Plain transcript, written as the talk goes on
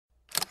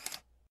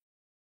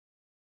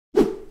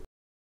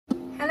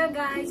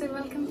Hello guys, and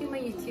welcome to my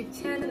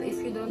YouTube channel. If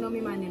you don't know me,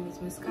 my name is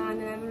Muskan,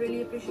 and I would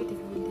really appreciate if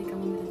you would take a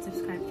moment and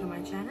subscribe to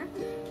my channel.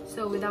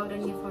 So without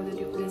any further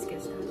ado, let's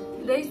get started.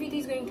 Today's video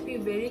is going to be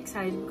very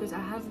exciting because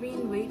I have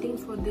been waiting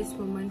for this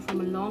moment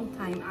from a long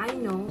time. I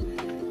know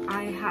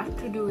I have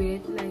to do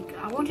it, like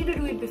I wanted to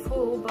do it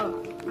before, but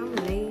I'm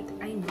late,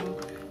 I know.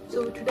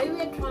 So today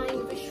we are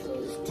trying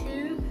Wishful's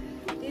 2.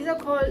 These are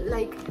called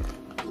okay,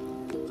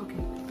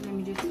 let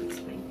me just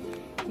explain.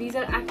 These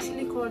are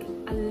actually called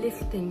a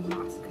lifting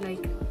mask.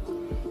 Like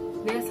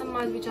there are some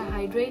masks which are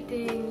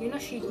hydrating, you know,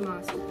 sheet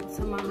masks.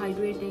 Some are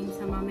hydrating,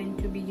 some are meant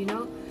to be, you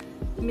know,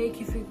 make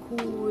you feel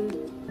cool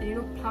and, you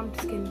know, plump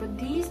skin. But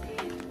these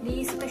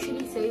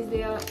specially says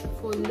they are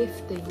for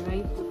lifting,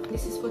 right?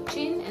 This is for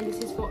chin and this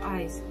is for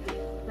eyes.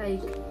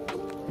 Like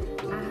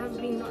I have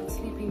been not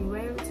sleeping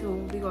well, so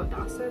we got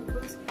dark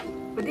circles,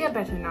 but they are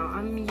better now.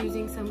 I'm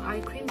using some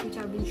eye creams which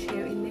I will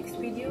share in next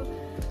video.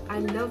 I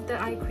love the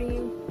eye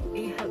cream.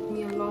 It helped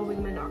me a lot with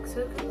my dark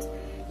circles.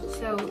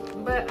 So,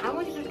 but I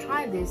wanted to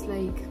try this.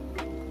 Like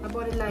I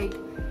bought it like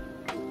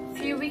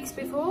few weeks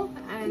before,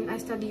 and I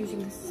started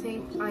using the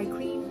same eye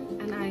cream,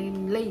 and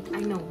I'm late, I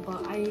know,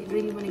 but I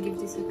really want to give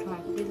this a try.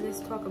 Let's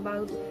talk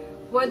about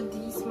what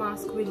these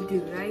masks will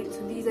do, right?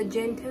 So these are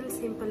gentle,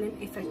 simple and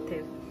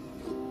effective.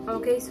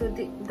 Okay, so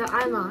the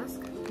eye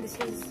mask, this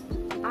is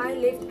eye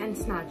lift and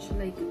snatch,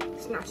 like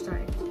snatch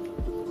style.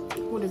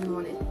 Who doesn't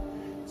want it?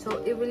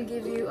 So it will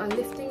give you a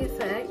lifting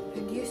effect,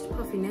 reduced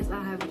puffiness,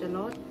 I have it a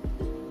lot,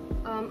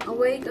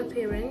 awake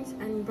appearance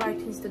and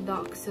brightens the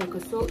dark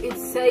circles. So it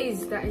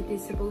says that it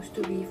is supposed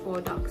to be for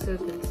dark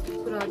circles.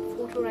 Put a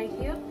photo right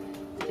here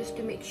just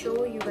to make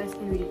sure you guys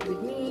can read it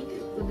with me.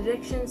 So the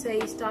direction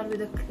says start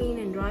with a clean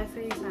and dry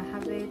face, I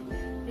have it.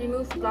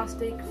 Remove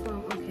plastic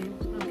from, okay,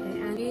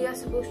 and we are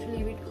supposed to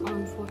leave it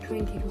on for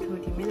 20 to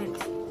 30 minutes.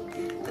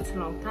 That's a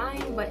long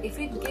time, but if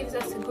it gives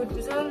us a good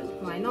result,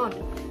 why not?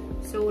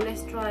 So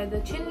let's try the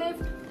chin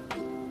lift.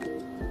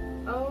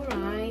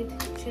 Alright,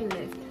 chin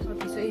lift.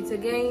 Okay, so it's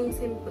again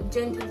simple,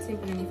 gentle,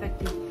 simple and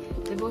effective.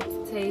 They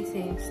both say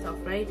same stuff,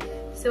 right?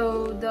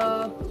 So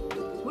the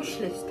wish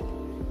list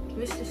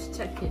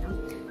check, you know,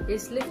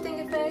 is lifting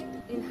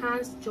effect,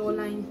 enhanced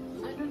jawline.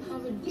 I don't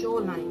have a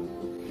jawline.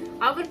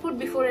 I will put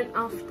before and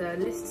after.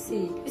 Let's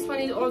see. This one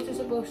is also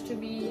supposed to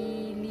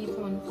be leave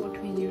on for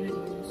 20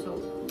 minutes,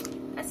 so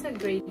that's a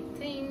great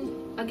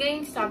thing.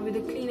 Again, start with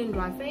a clean and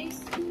dry face.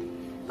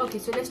 Okay,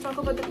 so let's talk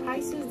about the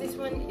prices. This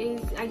one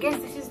is, I guess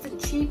this is the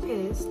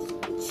cheapest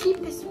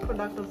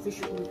product of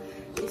Wishful.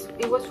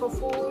 It was for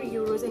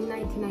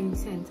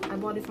 €4.99. I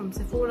bought it from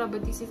Sephora,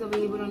 but this is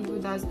available on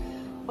Huda's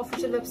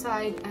official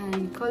website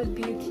and Cult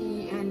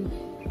Beauty and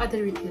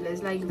other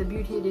retailers like the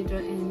Beauty Editor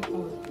and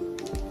all.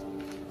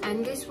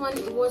 And this one,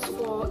 it was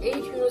for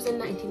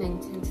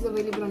 €8.99. It's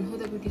available on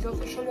Huda Beauty's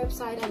official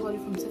website. I got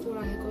it from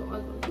Sephora. I got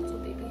lots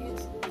of baby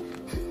hairs.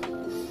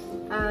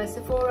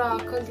 Sephora,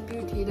 Cult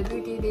Beauty, the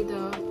Beauty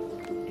Editor,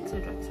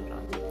 etc, etc.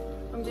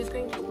 I'm just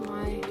going to put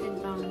my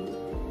head down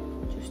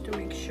just to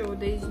make sure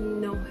there is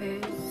no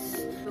hairs.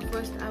 So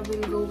first I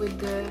will go with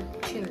the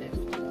chin lift.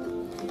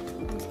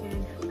 I'm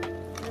scared.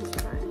 Let's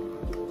try it.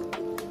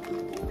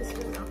 This is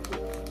enough.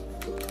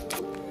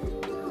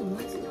 Oh,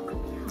 why is it not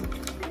coming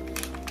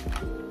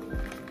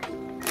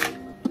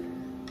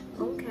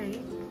out? Okay,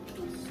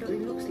 so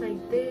it looks like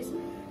this.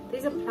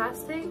 There's a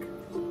plastic.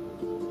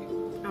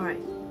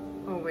 Alright.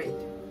 Oh wait.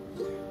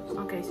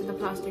 Okay, so the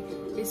plastic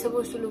is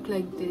supposed to look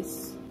like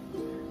this.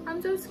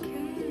 I'm so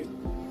scared.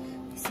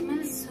 It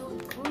smells so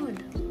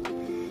good.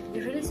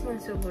 It really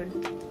smells so good.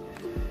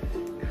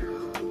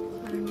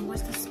 I don't know,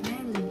 what's the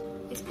smell?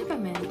 It's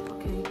peppermint.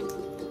 Okay.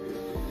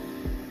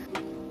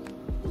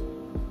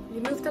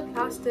 Remove the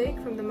plastic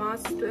from the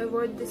mask to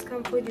avoid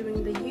discomfort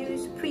during the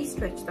use.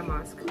 Pre-stretch the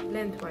mask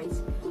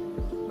lengthwise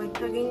by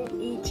tugging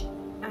each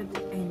at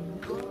the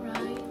end.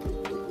 Alright.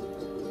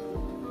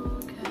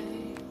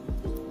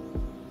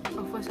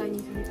 I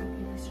need to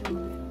let's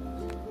remove it.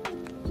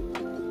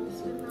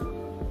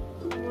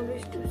 I'm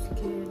always too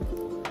scared.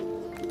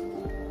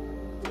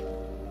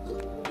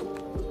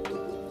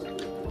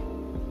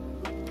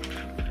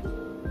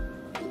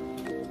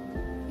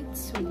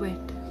 It's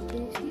wet. Can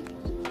you see?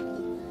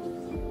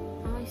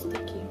 Ah, it's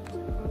sticky.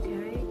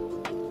 Okay.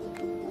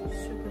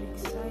 Super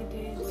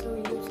excited. So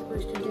you're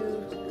supposed to do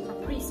a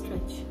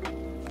pre-stretch.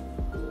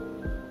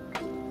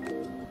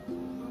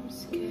 I'm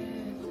scared.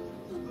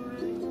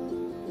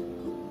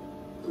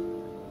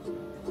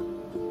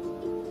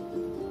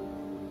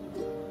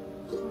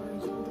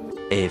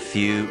 A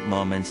few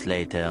moments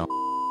later.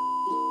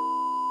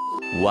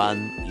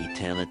 One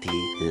eternity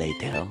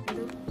later.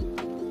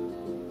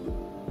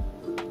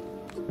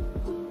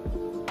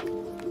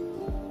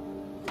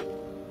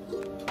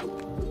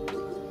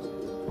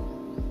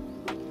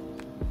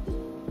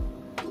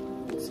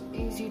 It's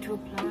easy to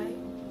apply.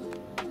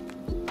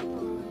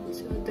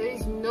 So there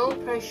is no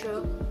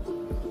pressure.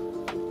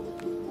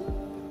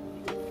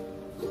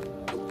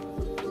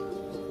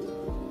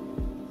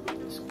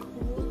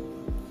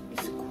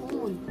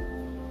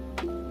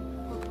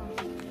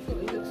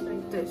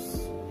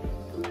 this.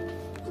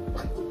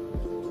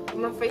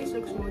 my face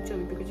looks more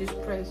chubby because it's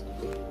pressed.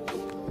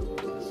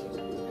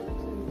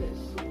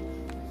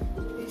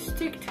 They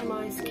stick to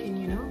my skin,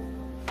 you know.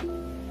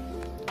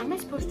 Am I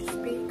supposed to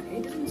speak?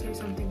 It doesn't say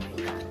something like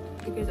that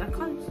because I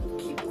can't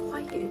keep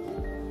quiet.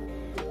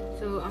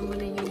 So I'm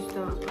gonna use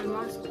the eye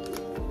mask.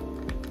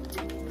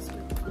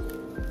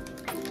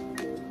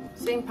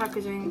 Same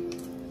packaging.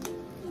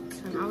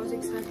 And I was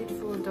excited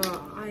for the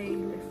eye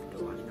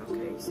lift one.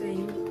 Okay,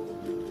 same.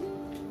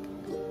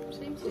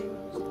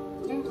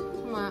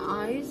 My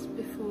eyes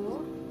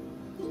before.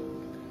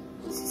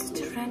 This is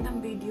such a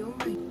random video.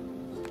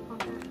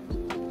 Okay.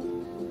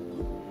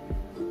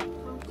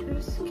 I'm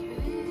too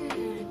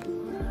scared.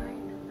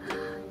 Right.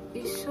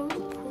 It's so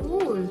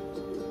cool.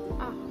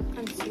 Ah, I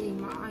can see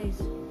my eyes.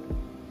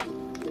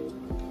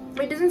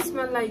 It doesn't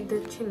smell like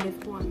the chin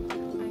lift one.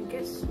 I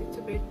guess it's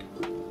a bit.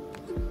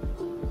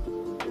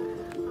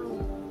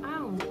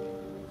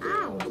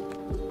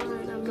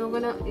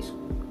 Gonna yeah,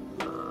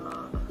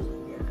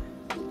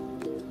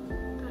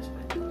 that's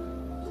better.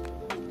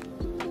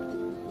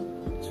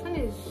 This one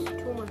is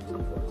too much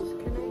upwards.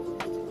 Can I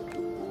just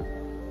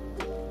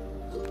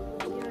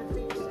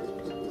fix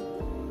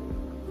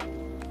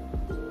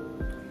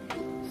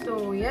it?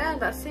 So yeah,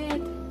 that's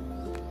it.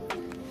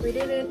 We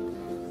did it.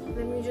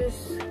 Let me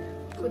just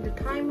put the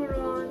timer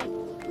on.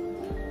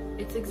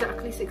 It's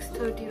exactly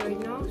 6:30 right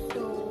now,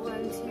 so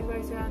I'll see you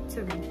guys at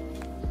 7.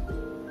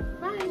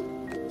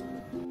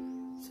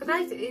 So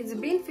guys, it's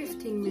been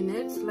 15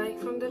 minutes. Like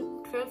from the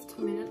 12th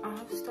minute, I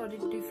have started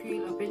to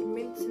feel a bit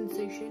mint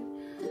sensation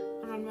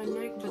around my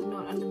neck, but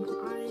not under my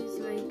eyes.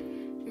 Like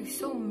it's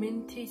so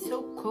minty,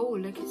 so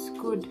cold. Like it's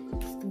good.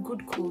 It's the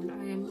good cold.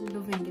 I am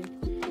loving it.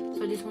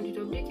 So I just wanted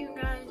to update you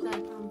guys that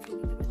I'm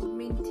feeling a bit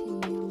minty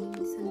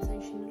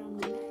sensation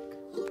around my neck.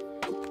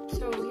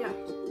 So yeah,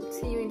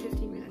 see you in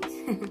 15 minutes.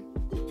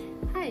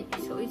 Hi.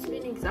 So it's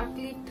been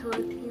exactly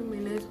 30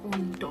 minutes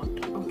on dot.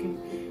 Okay.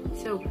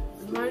 So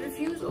my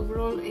reviews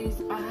overall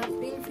is I have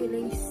been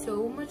feeling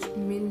so much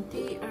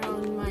minty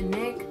around my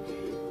neck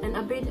and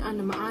a bit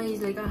under my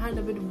eyes. Like I had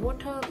a bit of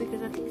water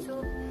because I think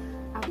so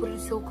I put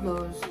it so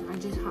close. I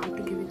just had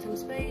to give it some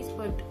space,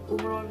 but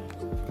overall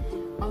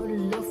I would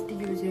love to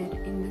use it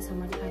in the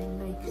summertime.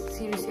 Like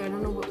seriously, I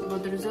don't know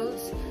about the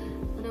results,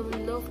 but I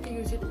would love to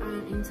use it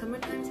in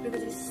summertime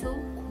because it's so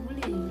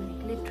cooling.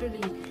 Like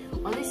literally,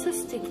 although it's so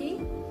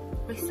sticky,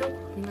 but it's so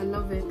cooling. I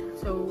love it.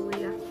 So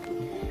yeah,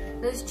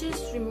 let's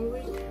just remove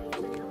it.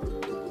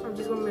 I'm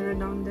just gonna mirror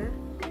down there.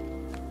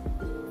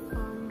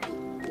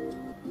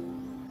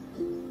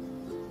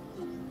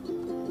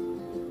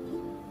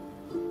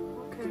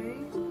 Okay.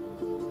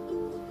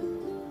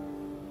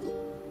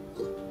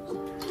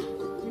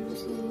 Do you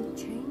see any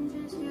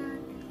changes yet?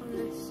 Oh,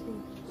 let's see.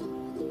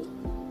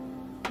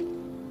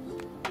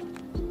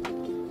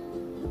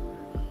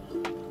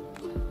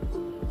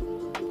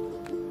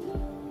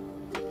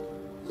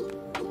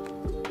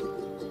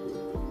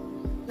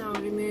 Now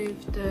remove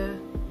the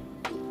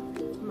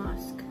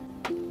mask.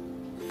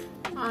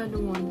 I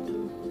don't want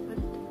to, but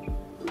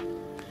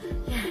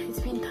yeah, it's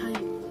been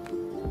time.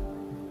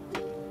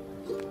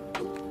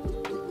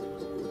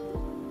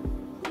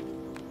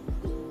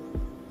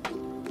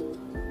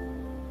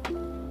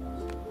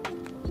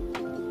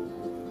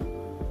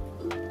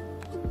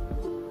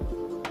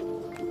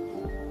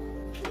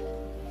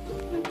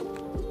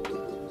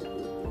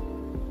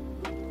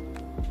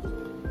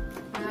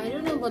 I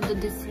don't know about the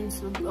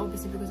difference,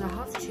 obviously, because I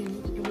have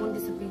chin. It won't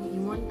disappear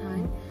in one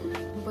time,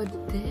 but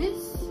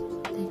this,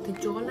 like the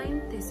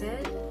jawline, they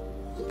said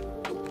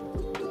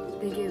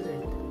they gave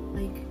it.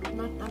 Like I'm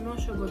not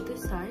sure about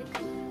this side,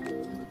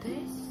 but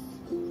this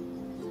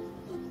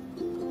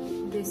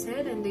they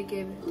said and they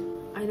gave it.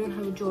 I don't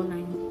have a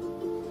jawline.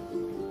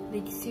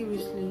 Like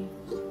seriously.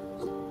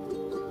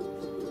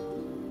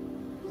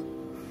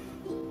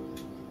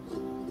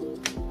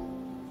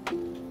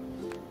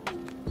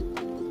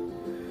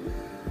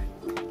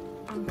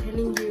 I'm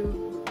telling you,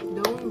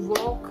 don't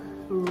walk,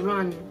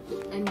 run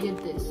and get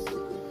this.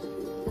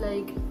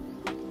 Like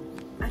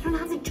I don't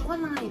have a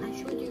jawline. I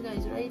showed you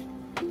guys, right?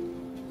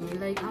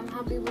 Like I'm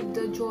happy with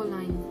the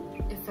jawline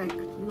effect,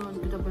 not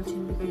the double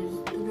chin,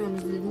 because to be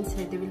honest, they didn't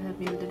say they will help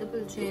me with the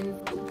double chin.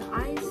 The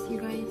eyes, you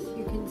guys,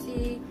 you can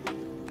see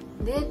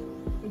they're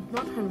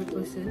not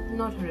 100%,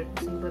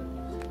 but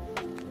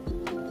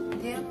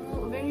they are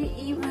very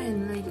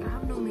even. Like I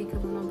have no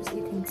makeup on,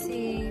 obviously you can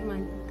see my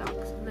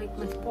darks, like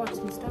my spots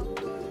and stuff.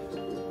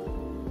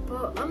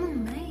 But I'm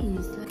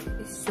amazed. Like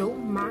it's so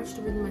matched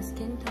with my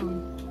skin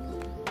tone.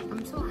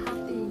 I'm so happy.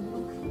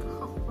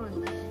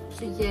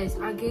 So yes,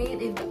 again,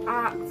 if the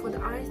for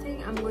the eye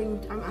thing, I'm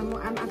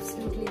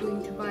absolutely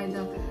going to buy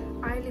the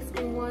eye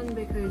lifting one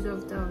because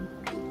of the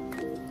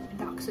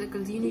dark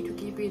circles. You need to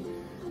keep it.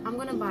 I'm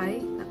gonna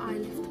buy the eye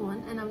lift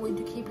one and I'm going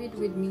to keep it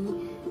with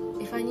me.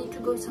 If I need to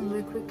go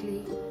somewhere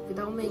quickly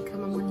without makeup,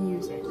 I'm gonna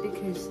use it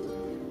because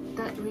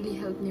that really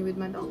helped me with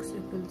my dark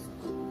circles.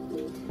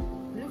 It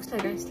looks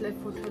like I slept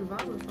for 12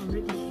 hours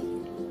already.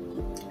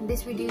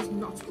 This video is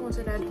not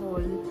sponsored at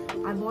all.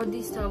 I bought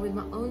this stuff with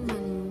my own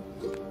money.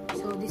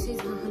 So this is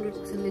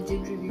 100%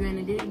 legit review, and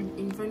I did it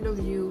in front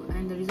of you,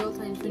 and the results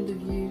are in front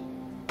of you.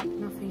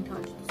 Nothing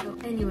touched. So